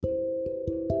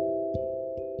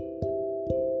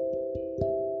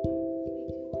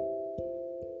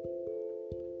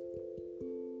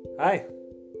Hi,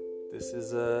 this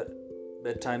is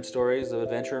Bedtime Stories of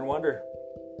Adventure and Wonder.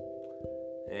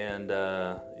 And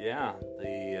the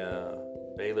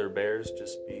Baylor Bears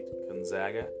just beat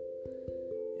Gonzaga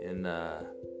in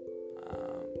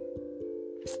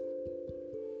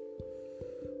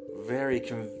very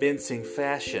convincing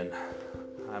fashion,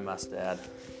 I must add.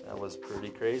 That was pretty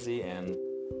crazy and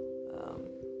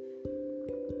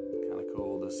kind of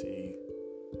cool to see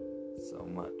so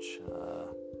much,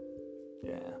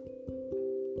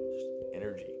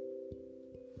 energy.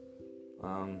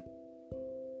 So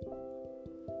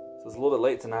it's a little bit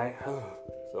late tonight.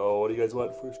 So what do you guys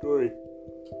want for a story?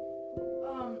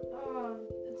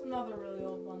 It's another really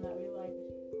old one that we like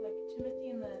Timothy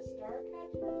and the Star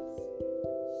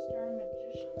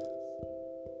Magicians.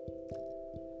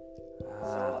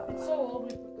 It's so old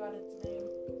we forgot its name.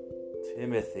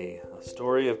 Timothy. A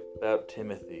story about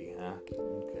Timothy, huh?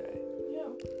 Okay.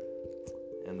 Yeah.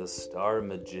 And the Star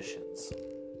Magicians.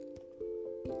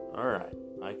 Alright,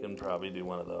 I can probably do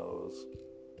one of those.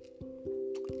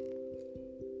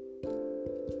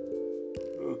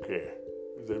 Okay.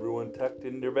 Is everyone tucked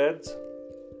in their beds?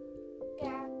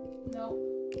 Yeah. No,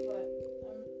 but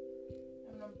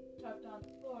I'm tucked on the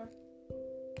floor.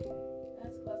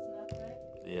 That's close enough, right?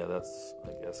 Yeah, that's,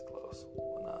 I guess, close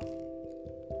enough.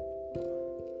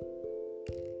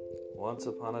 Once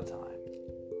upon a time,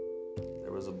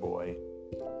 there was a boy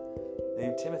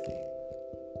named Timothy.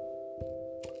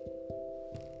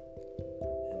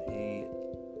 And he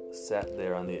sat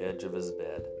there on the edge of his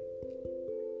bed.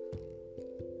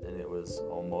 And it was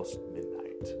almost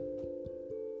midnight.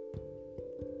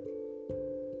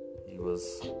 He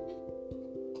was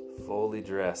fully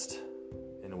dressed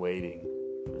and waiting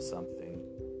for something.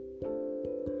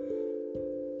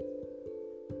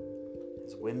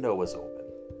 His window was open,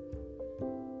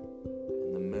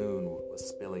 and the moon was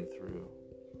spilling through.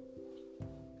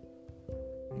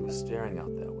 He was staring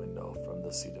out that window from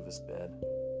the seat of his bed,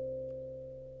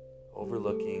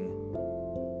 overlooking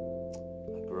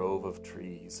a grove of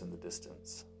trees in the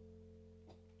distance.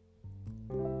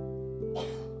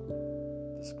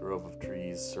 This grove of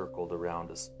trees circled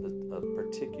around a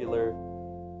particular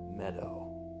meadow.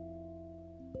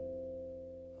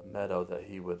 A meadow that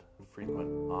he would frequent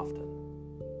often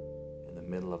in the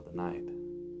middle of the night.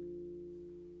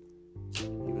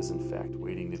 He was in fact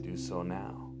waiting to do so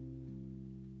now.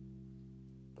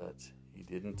 But he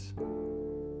didn't,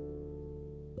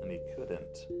 and he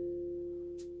couldn't,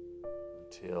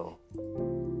 until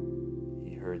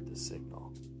he heard the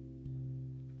signal.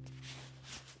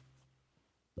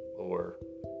 Or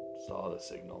saw the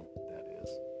signal, that is.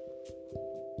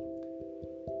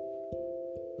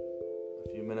 A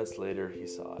few minutes later, he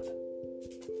saw it.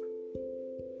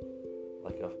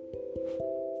 Like a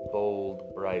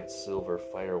bold, bright silver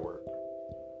firework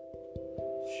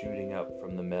shooting up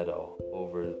from the meadow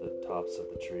over the tops of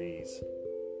the trees.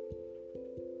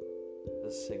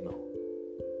 The signal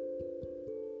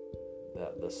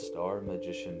that the Star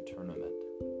Magician tournament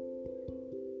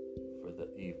for the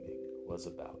evening was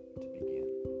about to begin.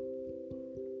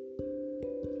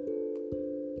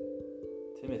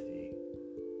 Timothy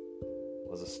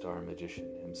was a star magician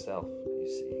himself, you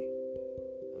see,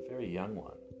 a very young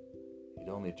one. He'd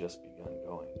only just begun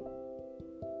going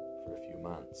for a few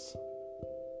months.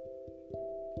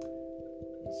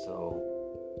 And so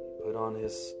he put on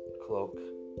his cloak,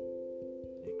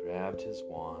 and he grabbed his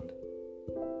wand,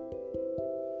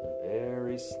 and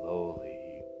very slowly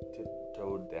he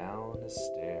tiptoed down his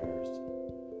stairs,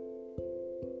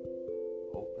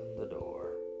 opened the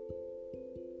door,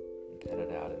 and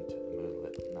headed out into the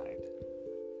moonlit night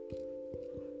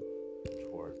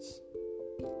towards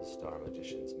the Star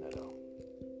Magician's meadow.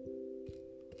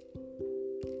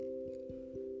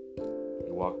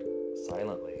 He walked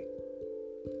silently,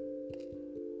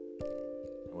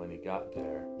 and when he got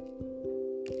there,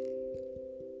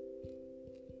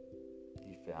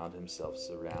 he found himself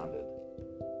surrounded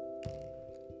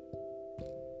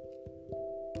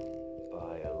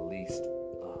by at least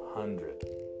 100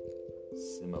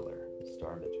 similar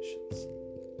star magicians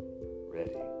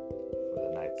ready for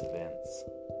the night's events.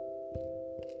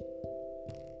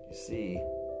 You see,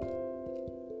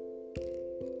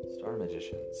 star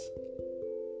magicians,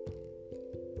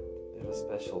 they have a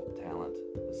special talent,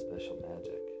 a special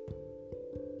magic.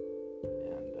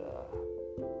 And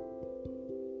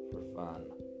for fun,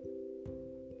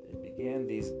 they began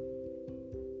these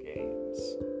games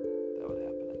that would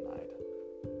happen at night.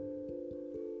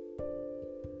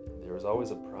 There was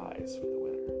always a prize for the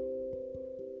winner.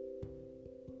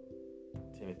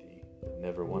 Timothy He'd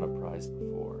never won a prize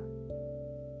before.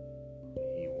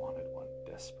 He wanted one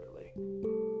desperately.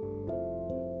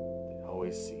 They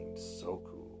always seemed so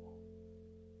cool.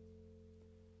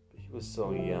 But he was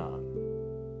so young,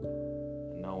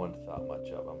 and no one thought much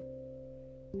of him.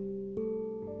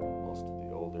 Most of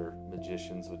the older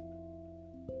magicians would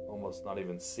almost not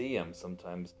even see him.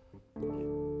 Sometimes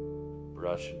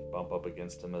brush and bump up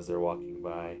against him as they're walking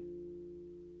by,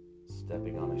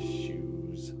 stepping on his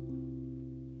shoes.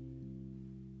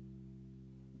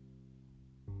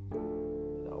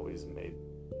 It always made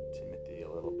Timothy a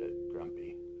little bit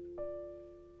grumpy.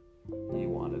 He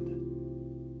wanted to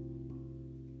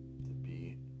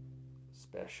be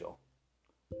special,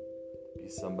 to be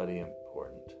somebody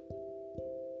important.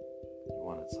 He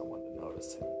wanted someone to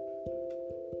notice him.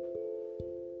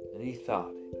 And he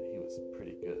thought that he was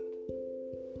pretty good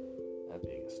at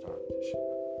being a star magician.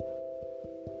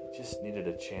 He just needed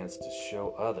a chance to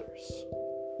show others.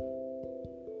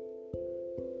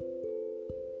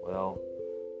 Well,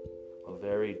 a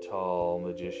very tall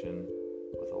magician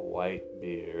with a white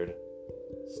beard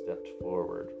stepped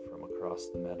forward from across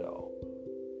the meadow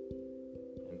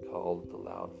and called with a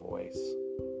loud voice.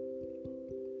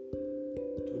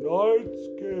 Tonight's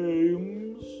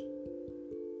games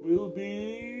will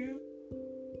be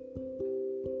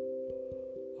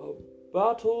a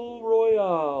battle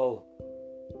royale.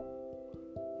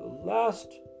 The last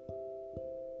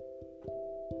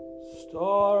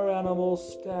star animal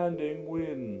standing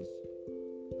wins.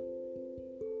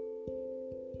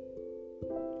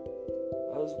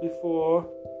 As before,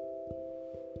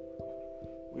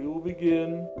 we will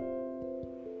begin,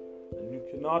 and you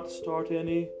cannot start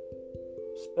any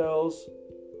spells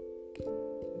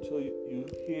until you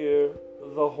hear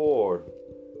the horn.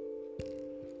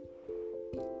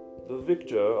 The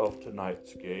victor of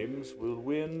tonight's games will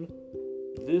win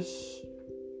this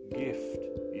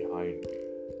gift behind me.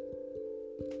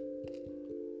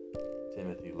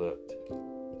 Timothy looked,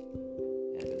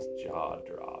 and his jaw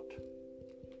dropped.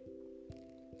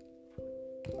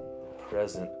 The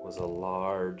present was a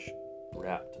large,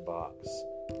 wrapped box,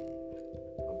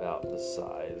 about this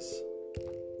size,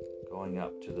 going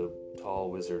up to the tall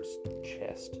wizard's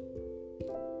chest. It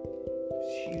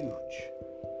was huge.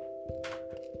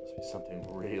 Must be something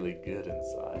really good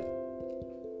inside.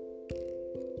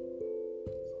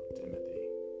 So Timothy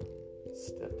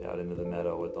stepped out into the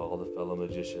meadow with all the fellow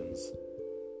magicians.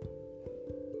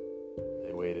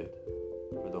 They waited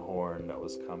for the horn that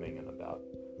was coming in about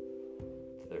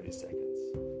 30 seconds.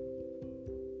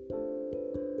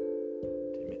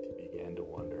 Timothy began to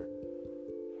wonder,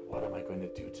 what am I going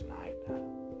to do tonight?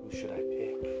 Who should I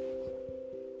pick?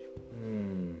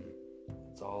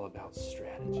 It's all about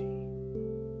strategy.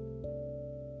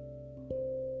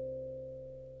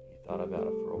 He thought about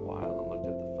it for a while and looked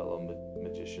at the fellow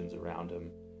magicians around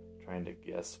him, trying to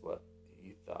guess what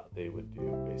he thought they would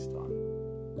do based on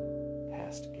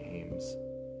past games,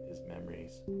 his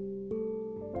memories,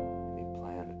 and he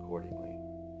planned accordingly.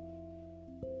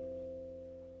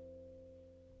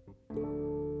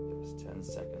 There was 10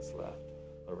 seconds left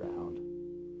around.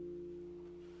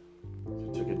 So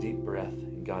he took a deep breath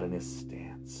and got in his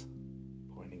stance,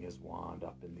 pointing his wand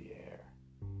up in the air,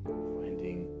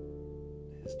 finding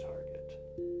his target.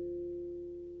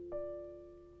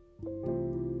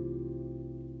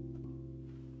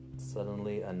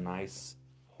 Suddenly, a nice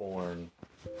horn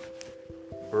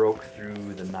broke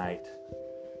through the night,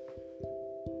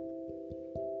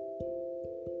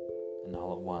 and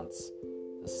all at once,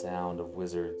 the sound of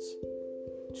wizards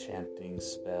chanting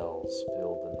spells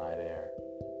filled the night air.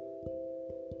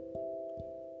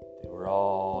 They were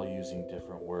all using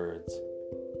different words,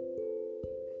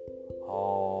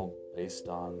 all based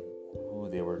on who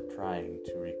they were trying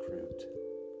to recruit.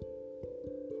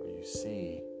 For you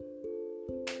see,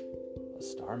 a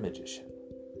star magician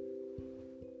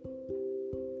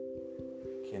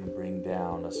can bring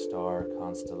down a star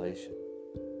constellation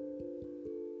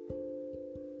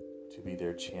to be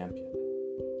their champion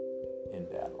in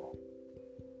battle.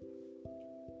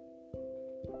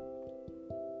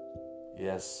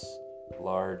 Yes,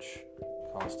 large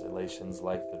constellations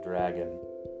like the dragon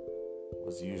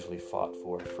was usually fought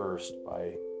for first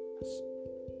by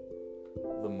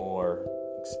the more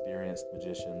experienced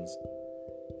magicians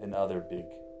and other big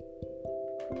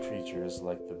creatures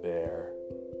like the bear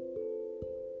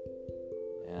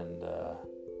and the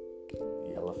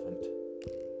elephant,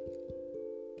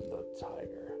 the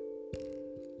tiger,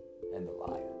 and the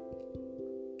lion.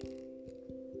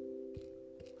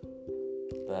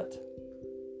 But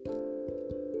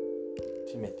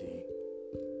Timothy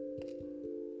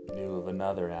knew of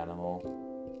another animal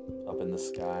up in the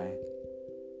sky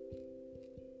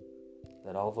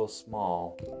that although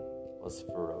small, was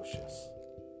ferocious.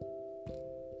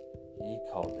 He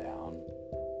called down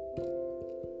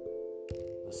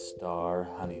the star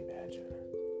honey badger.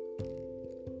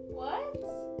 What?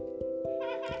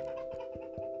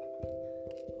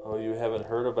 Oh, you haven't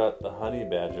heard about the honey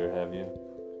badger, have you?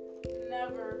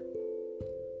 Never.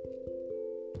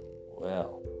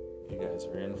 Well, you guys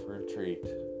are in for a treat.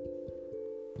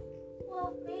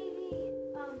 Well, maybe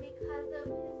because of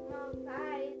his small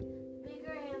size,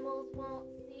 bigger animals won't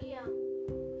see him,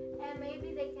 and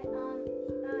maybe they can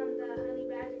the honey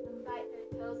badger can bite their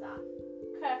toes off.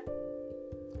 Okay.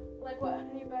 Like what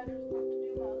honey badgers want to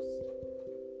do most.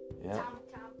 Yeah, Chomp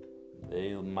chomp.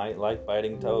 they might like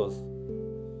biting toes.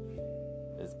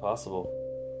 It's possible.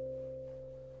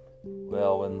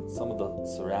 Well, when some of the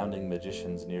surrounding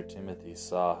magicians near Timothy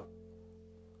saw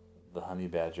the honey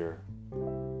badger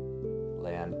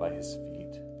land by his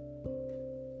feet,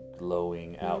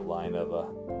 glowing outline of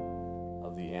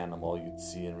the animal you'd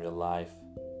see in real life,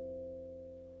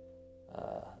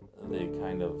 they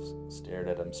kind of stared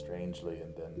at him strangely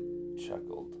and then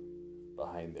chuckled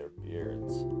behind their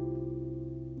beards.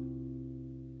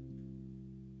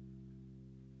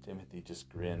 Timothy just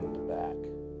grinned back.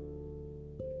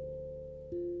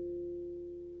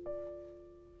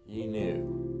 He knew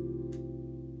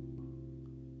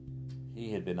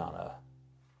he had been on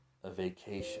a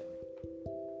vacation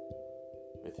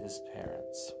with his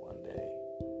parents one day,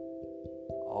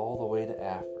 all the way to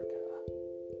Africa,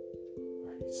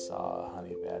 where he saw a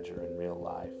honey badger in real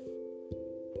life.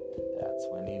 And that's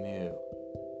when he knew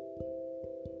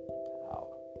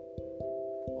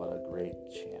what a great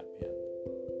champion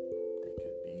they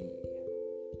could be.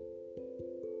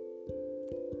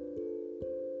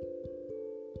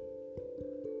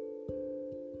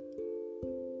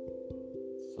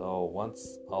 So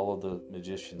once all of the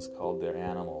magicians called their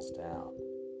animals down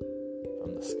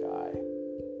from the sky,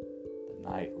 the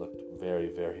night looked very,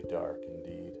 very dark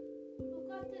indeed. Who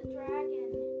got the dragon?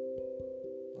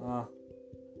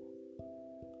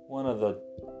 One of the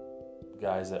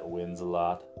guys that wins a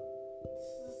lot.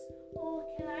 Oh,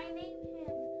 can I name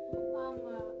him?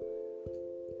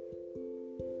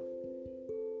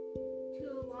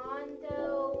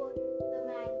 Tulando the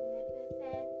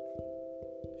Magnificent.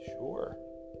 Sure.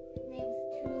 His name's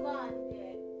Tulando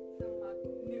the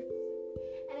Magnificent,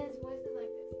 and his voice is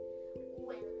like this.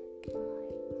 Well, in my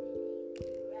day,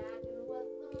 the dragon was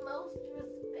the most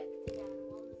respected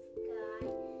animal in the sky.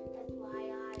 That's why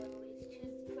I always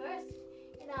choose first,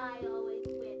 and I always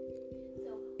win.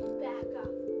 So back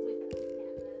off with us,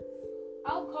 Nanas.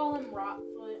 I'll call him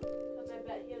Rotfoot, because I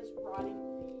bet he has rotting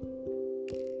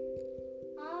feet.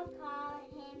 I'll call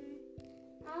him.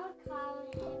 I'll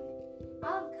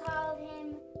call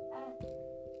him.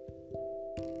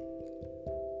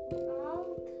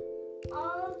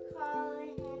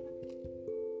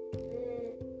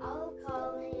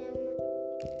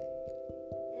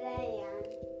 Land.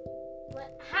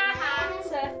 What?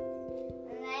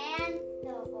 Land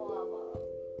the horrible.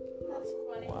 That's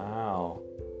funny. Wow.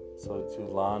 So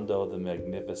Tulando the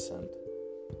Magnificent,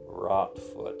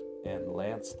 Rotfoot, and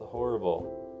Lance the Horrible.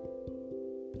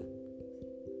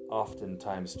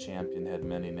 Oftentimes champion had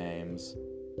many names.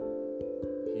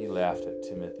 He laughed at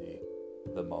Timothy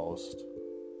the most.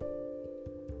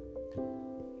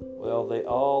 Well,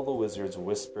 all the wizards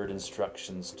whispered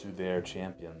instructions to their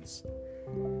champions,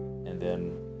 and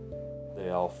then they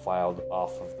all filed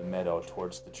off of the meadow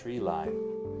towards the tree line,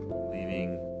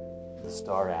 leaving the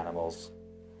star animals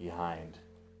behind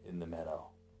in the meadow.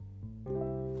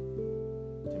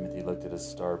 Timothy looked at his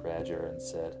star badger and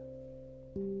said,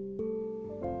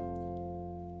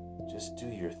 "Just do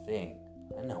your thing.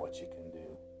 I know what you can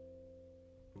do.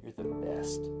 You're the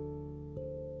best."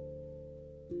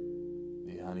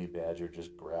 The honey badger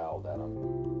just growled at him.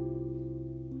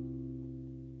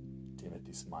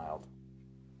 Timothy smiled.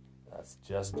 That's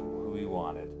just who he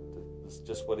wanted. That's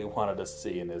just what he wanted to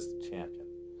see in his champion.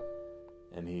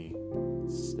 And he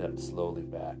stepped slowly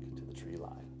back to the tree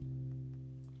line.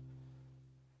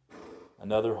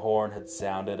 Another horn had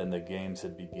sounded and the games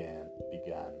had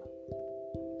begun.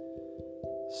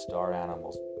 Star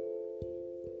animals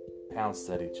pounced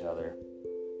at each other.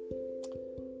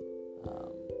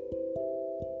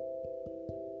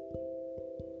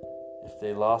 If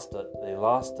they lost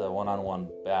a one-on-one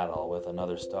battle with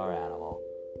another star animal,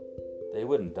 they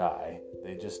wouldn't die.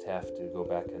 They just have to go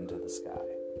back into the sky.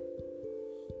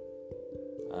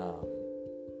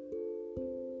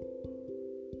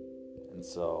 And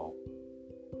so,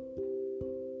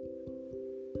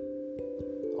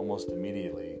 almost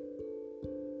immediately,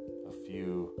 a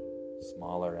few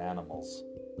smaller animals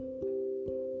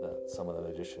that some of the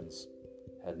magicians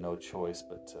had no choice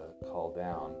but to call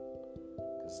down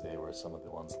because they were some of the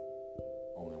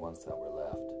only ones that were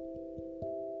left.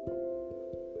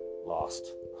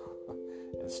 Lost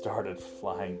and started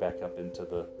flying back up into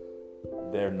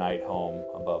their night home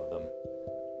above them.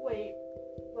 Wait,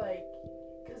 like,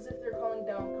 because if they're calling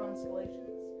down constellations,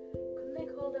 couldn't they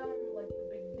call down, like, the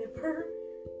Big Dipper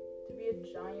to be a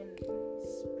giant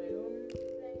spoon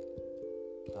thing?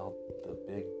 Well, the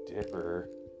Big Dipper,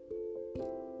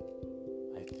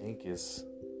 I think, is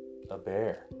a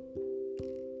bear.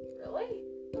 Really?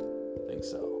 I think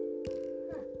so.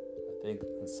 Huh. I think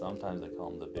sometimes they call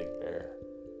him the Big Bear.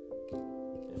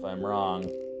 If I'm wrong,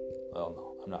 well,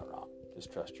 no, I'm not wrong.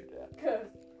 Just trust your dad. Good.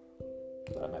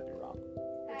 But I might be wrong.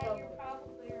 You're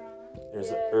probably wrong. There's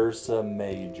an Ursa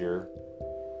Major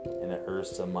and an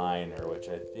Ursa Minor, which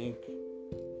I think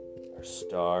are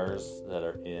stars that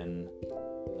are in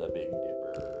the Big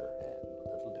Dipper and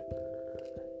Little Dipper,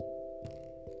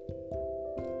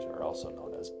 which are also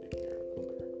known as Big Bear and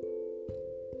Little Bear.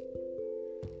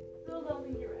 Still don't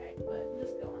think you're right, but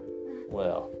just go on.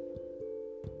 Well,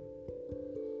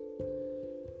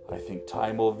 I think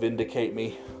time will vindicate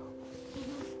me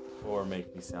or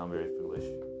make me sound very foolish.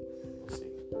 We'll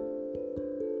see.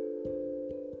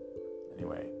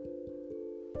 Anyway,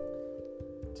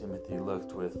 Timothy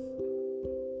looked with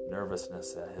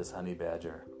nervousness at his honey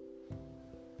badger,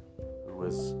 who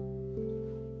was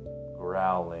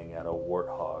growling at a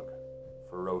warthog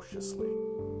ferociously.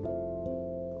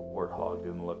 The warthog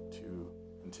didn't look too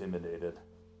intimidated,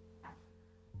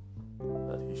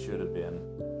 but he should have been.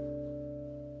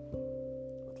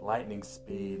 With lightning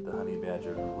speed, the honey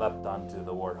badger leapt onto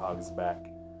the warthog's back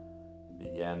and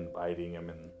began biting him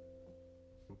and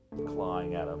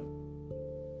clawing at him.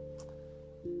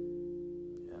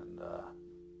 And a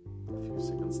few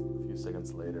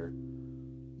seconds later,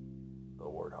 the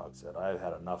warthog said, "I've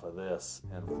had enough of this,"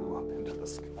 and flew up into the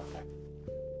sky.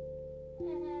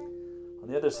 On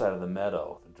the other side of the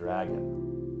meadow, the dragon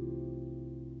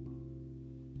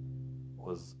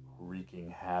was wreaking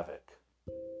havoc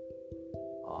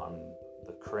on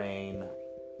the crane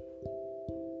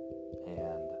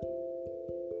and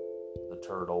the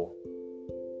turtle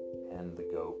and the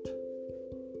goat.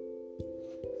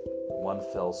 In one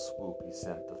fell swoop, he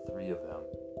sent the three of them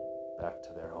back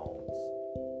to their homes.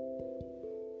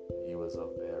 He was a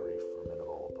very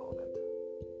formidable opponent,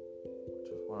 which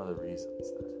was one of the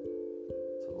reasons that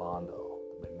Philando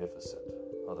the Magnificent,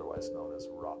 otherwise known as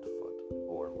Rotfoot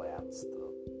or Lance the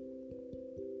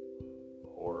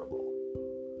Horrible,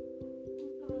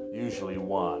 usually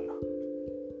won.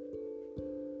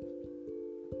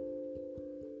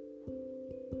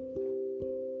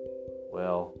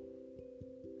 Well,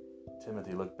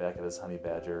 Timothy looked back at his honey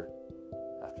badger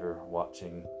after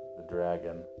watching the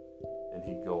dragon, and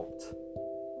he gulped.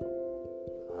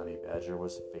 The honey badger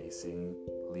was facing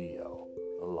Leo,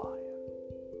 the lion,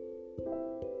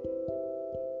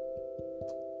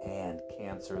 and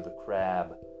Cancer, the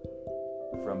crab,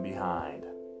 from behind.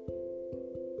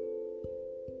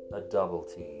 A double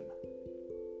team.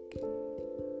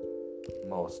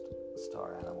 Most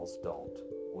star animals don't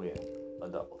win a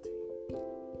double team.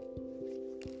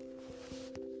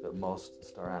 But most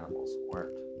star animals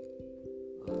weren't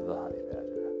the honey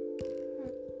badger.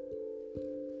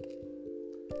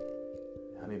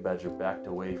 The honey badger backed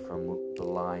away from the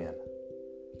lion,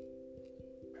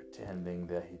 pretending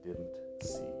that he didn't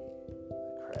see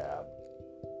the crab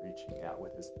reaching out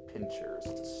with his pincers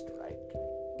to strike.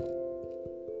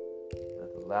 And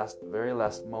at the very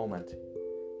last moment,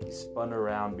 he spun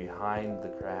around behind the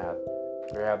crab,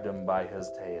 grabbed him by his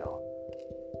tail,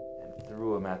 and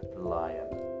threw him at the lion,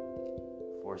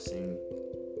 forcing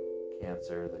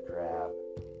Cancer, the crab,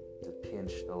 to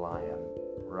pinch the lion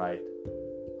right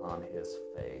on his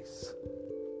face.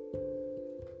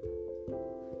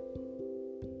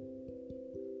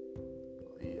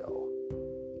 Leo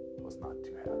was not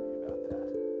too happy about that.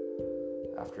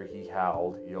 After he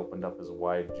howled, he opened up his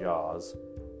wide jaws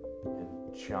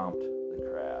and chomped the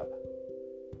crab,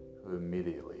 who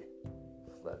immediately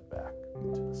fled back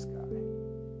into the sky.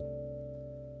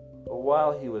 But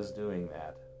while he was doing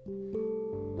that,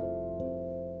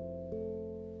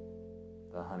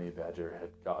 the honey badger had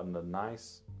gotten a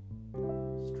nice,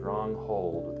 strong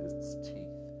hold with his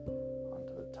teeth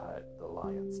onto the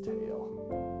lion's tail.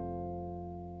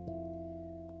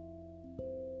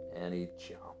 And he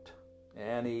chomped,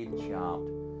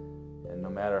 and no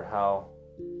matter how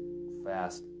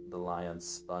fast the lion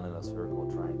spun in a circle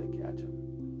trying to catch him,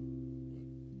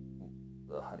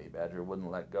 the honey badger wouldn't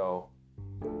let go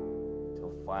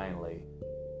until finally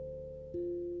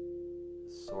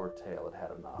his sore tail had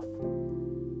had enough.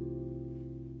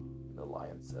 The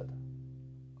lion said,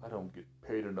 "I don't get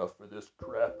paid enough for this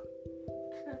crap."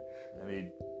 And he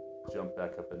jumped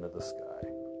back up into the sky.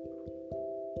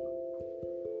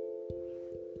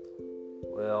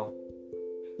 Well,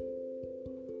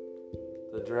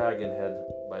 the dragon had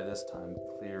by this time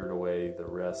cleared away the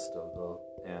rest of the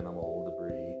animal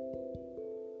debris.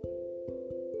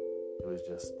 It was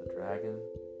just the dragon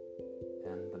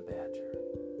and the badger.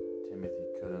 Timothy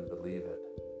couldn't believe it.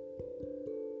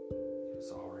 He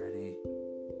was already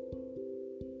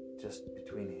just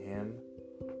between him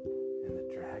and the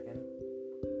dragon.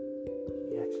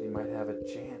 He actually might have a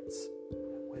chance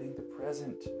at winning the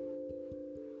present.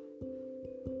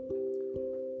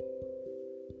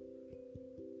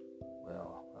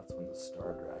 Well, that's when the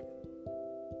Star Dragon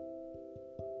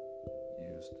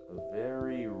used a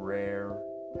very rare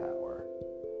power.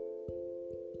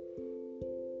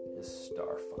 His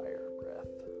Starfire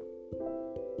breath.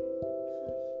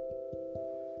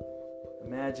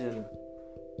 Imagine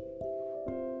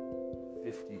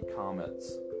 50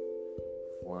 comets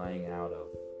flying out of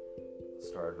the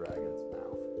Star Dragon's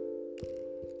mouth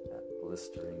at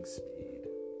blistering speed.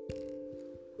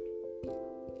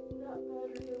 That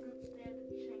badger doesn't stand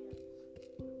a chance.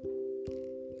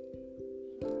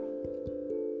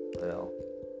 Well,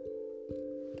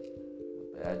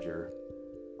 the badger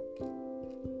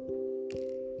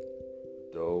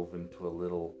dove into a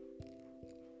little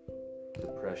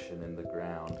depression in the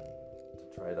ground to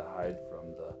try to hide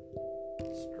from the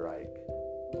strike.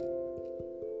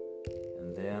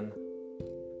 And then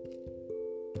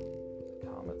the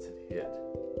comets had hit.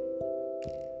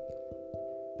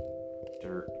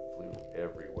 Dirt flew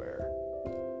everywhere.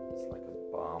 It's like a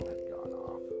bomb had gone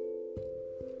off.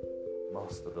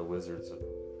 Most of the wizards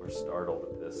were startled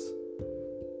at this.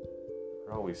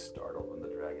 They're always startled when the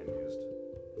dragon used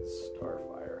his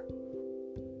Starfire.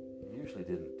 He usually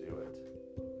didn't do it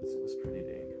because it was pretty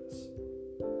dangerous.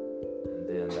 And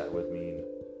then that would mean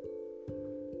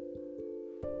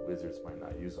wizards might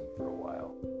not use them for a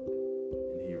while.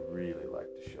 And he really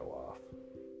liked to show off.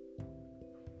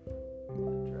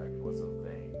 The dragon was a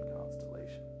vain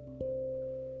constellation.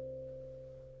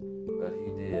 But he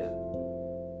did.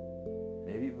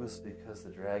 Maybe it was because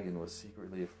the dragon was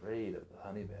secretly afraid of the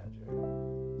honey badger.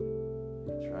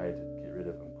 He tried to get rid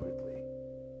of him quickly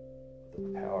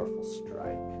with a powerful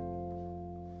strike.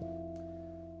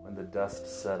 When the dust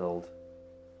settled,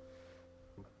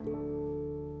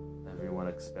 everyone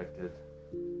expected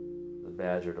the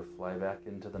badger to fly back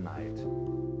into the night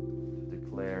to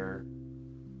declare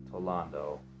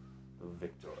Tolando the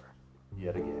victor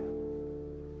yet again.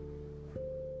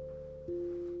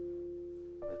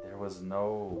 But there was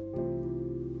no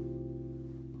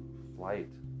flight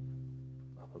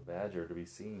of a badger to be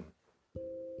seen.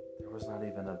 There was not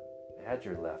even a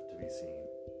badger left to be seen.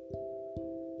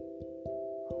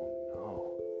 Oh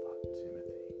no, thought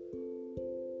Timothy.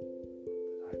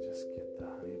 Did I just get the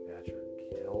honey badger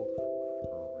killed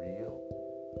for real?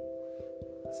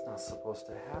 That's not supposed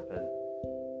to happen.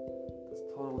 That's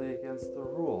totally against the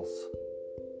rules.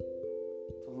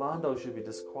 Tolando should be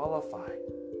disqualified.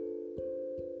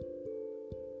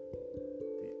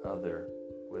 The other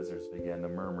wizards began to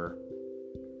murmur.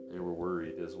 They were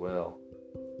worried as well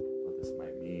what this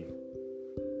might mean.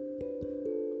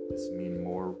 Would this mean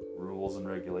more rules and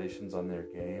regulations on their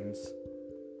games?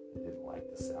 They didn't like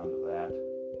the sound of that.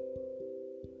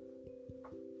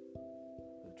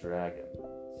 The dragon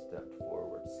stepped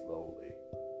forward slowly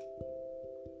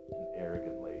and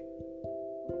arrogantly,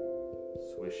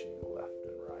 swishing left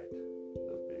and right, with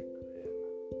a big grin.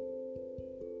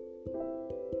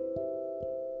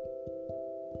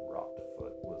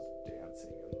 Rotfoot was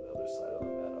dancing on the other side of the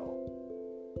meadow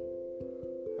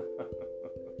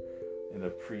in a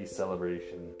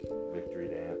pre-celebration victory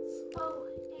dance. Oh,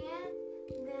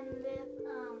 and then this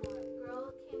girl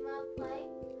came up, like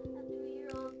a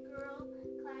 3-year-old girl,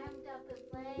 climbed up his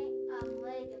leg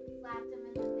and slapped him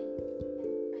in the face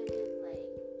and bit his leg.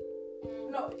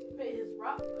 And No, it bit his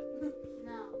rock foot.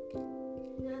 no,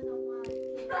 she doesn't want to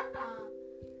kick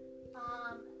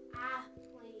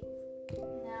athletes.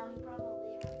 No, he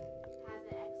probably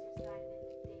hasn't exercised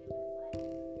in a day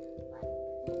of his life.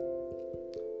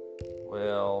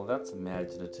 Well, that's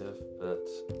imaginative, but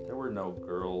there were no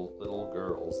little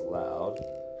girls allowed.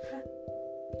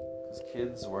 Because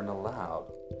kids weren't allowed.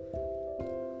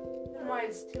 Then why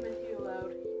is Timothy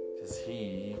allowed? Because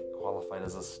he qualified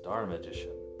as a star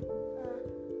magician.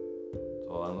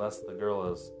 So unless the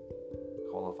girl is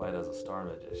qualified as a star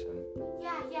magician,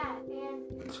 Yeah, and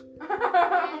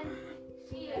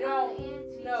she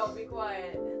No, be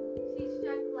quiet. she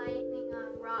struck lightning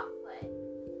on Rotfoot.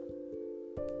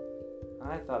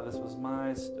 I thought this was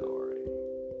my story.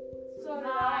 So did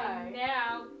Mine I.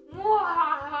 now.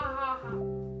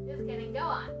 Just kidding. Go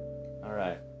on. All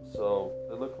right. So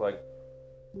it looked like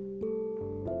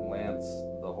Lance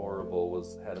the Horrible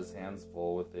had his hands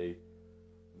full with a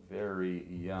very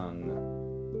young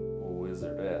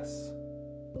wizardess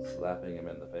slapping him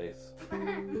in the face.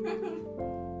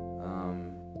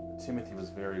 Timothy was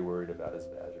very worried about his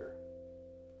badger.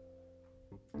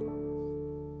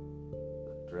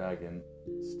 The dragon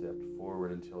stepped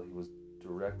forward until he was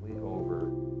directly over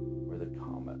where the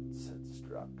comets had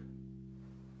struck.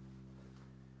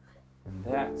 And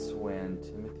that's when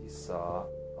Timothy saw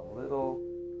a little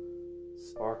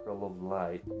sparkle of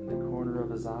light in the corner of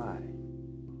his eye.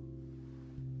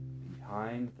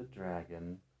 Behind the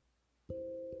dragon, some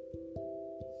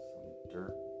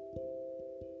dirt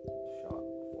shot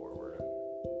forward,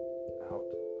 and out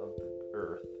of the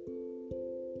earth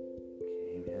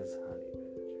came his honey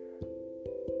badger.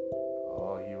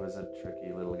 Oh, he was a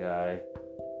tricky little guy.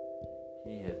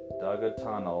 He had dug a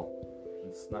tunnel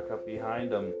and snuck up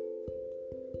behind him.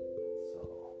 So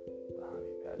the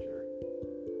honey badger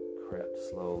crept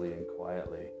slowly and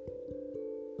quietly.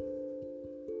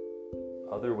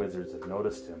 Other wizards had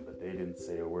noticed him, but they didn't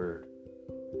say a word.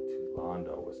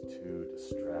 Tulando was too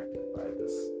distracted by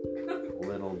this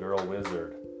little girl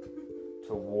wizard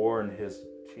to warn his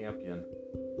champion.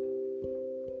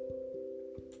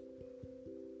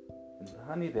 And the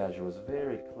honey badger was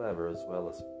very clever as well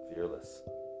as fearless.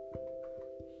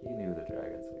 He knew the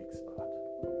dragon's weak spot.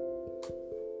 But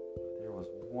there was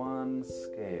one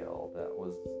scale that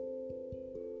was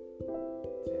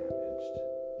damaged.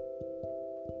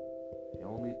 The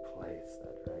only place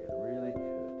that dragon really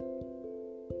could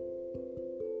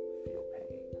feel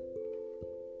pain.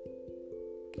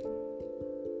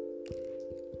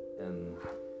 And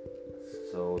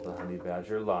so the honey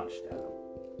badger launched at him.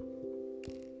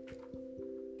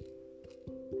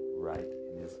 Right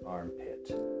in his armpit.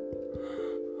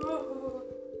 Oh,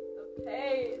 the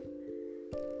pain.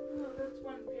 Oh, that's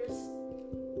one fierce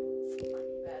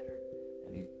honey badger.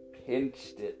 And he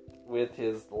pinched it with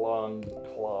his long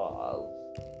claws.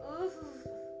 Ugh.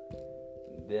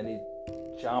 Then he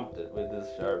chomped it with his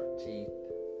sharp teeth.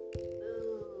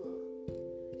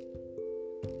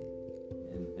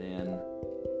 And then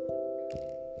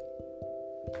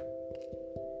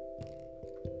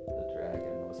the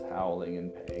dragon was howling in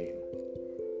pain.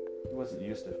 He wasn't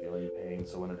used to feeling pain,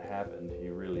 so when it happened, he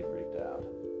really freaked out.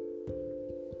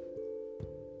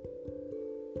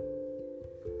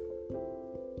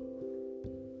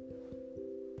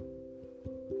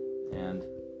 And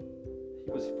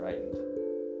he was frightened.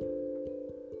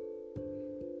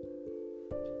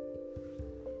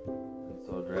 And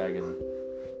so Dragon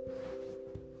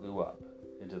flew up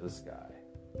into the sky.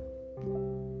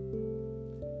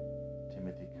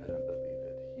 Timothy couldn't believe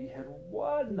it. He had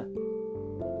won!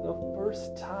 The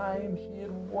first time he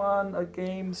had won a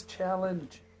games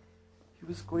challenge. He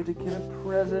was going to get a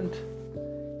present.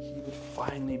 He would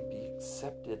finally be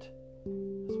accepted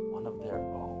as one of their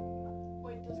own.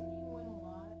 Wait, doesn't he win a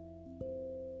lot?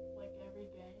 Like every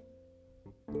game?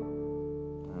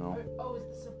 No, Oh, is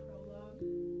this a prologue?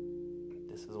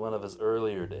 this is one of his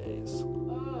earlier days.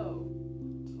 Oh.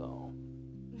 So,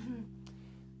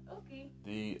 Okay.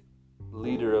 the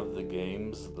leader of the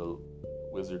games, the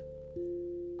wizard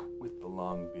with the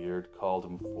long beard, called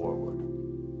him forward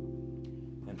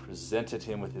and presented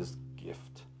him with his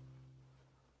gift.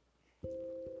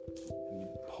 And he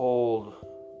pulled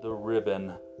the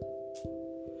ribbon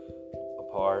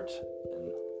apart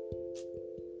and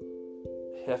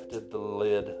hefted the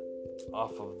lid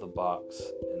off of the box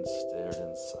and stared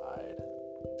inside.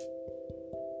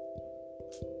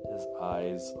 His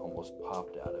eyes almost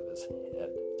popped out of his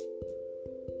head.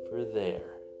 For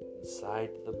there, inside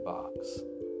the box,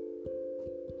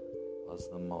 was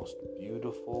the most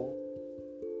beautiful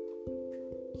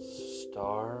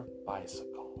star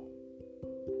bicycle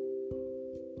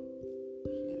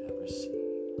he had ever seen.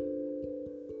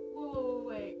 Whoa,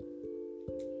 wait.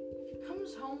 If he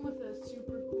comes home with a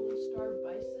super cool star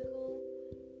bicycle,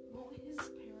 won't his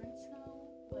parents know?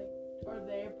 Like, are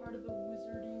they a part of the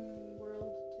wizarding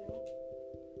world too?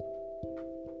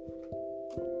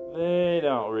 They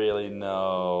don't really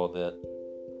know that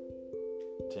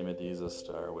Timothy's a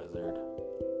star wizard.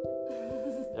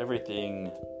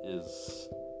 Everything is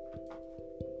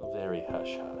very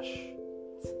hush-hush.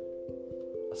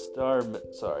 A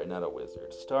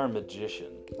star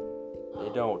magician. They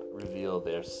don't reveal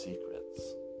their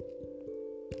secrets.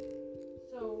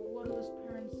 So, what do his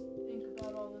parents think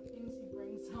about all the things he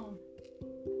brings home?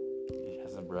 He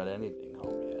hasn't brought anything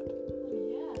home yet. Well,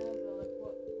 yeah, but like,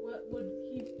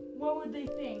 what would they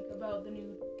think about the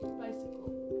new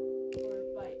bicycle? Or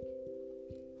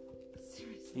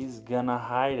He's gonna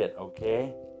hide it,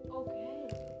 okay? Okay.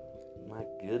 My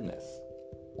goodness.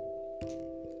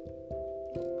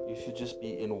 You should just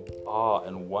be in awe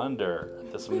and wonder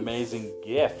at this amazing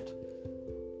gift.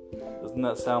 Doesn't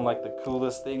that sound like the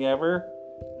coolest thing ever?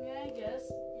 Yeah, I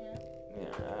guess. Yeah.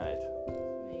 Yeah, right.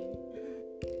 Maybe.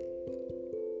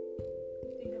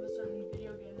 Think of a certain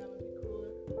video game that would be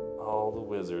cooler. All the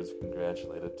wizards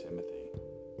congratulated Timothy.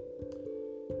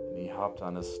 And he hopped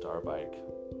on his star bike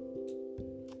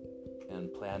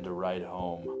and planned to ride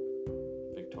home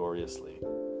victoriously. But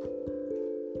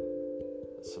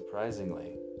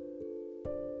surprisingly,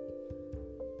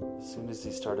 as soon as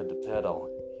he started to pedal,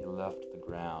 he left the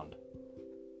ground.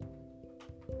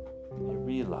 He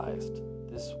realized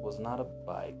this was not a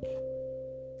bike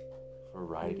for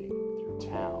riding through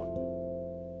town,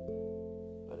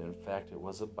 but in fact it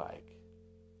was a bike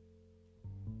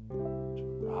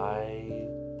to ride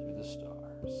through the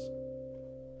stars.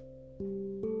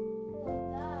 Well,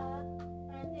 duh.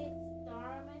 Aren't they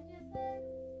star magicians?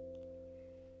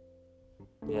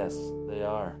 Yes, they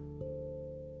are.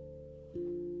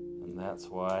 And that's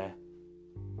why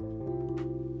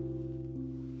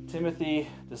Timothy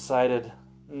decided,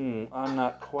 I'm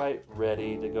not quite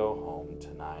ready to go home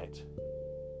tonight.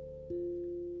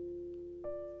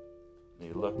 And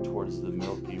he looked towards the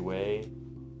Milky Way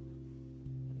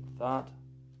and thought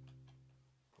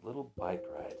a little bike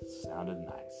ride sounded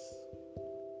nice.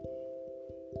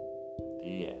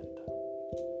 The end.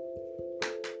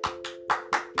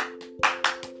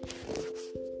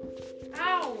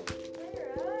 Ow!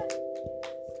 Clara,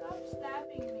 stop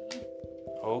stabbing me.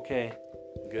 Okay.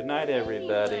 Good night,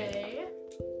 everybody. Anyway,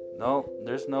 No,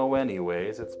 there's no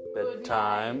anyways. It's good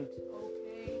bedtime. night.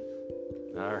 Okay.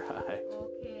 All right.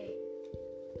 Okay.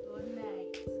 Good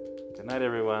night. Good night,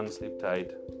 everyone. Sleep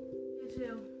tight. You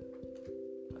too.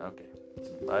 Okay.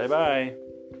 Bye-bye.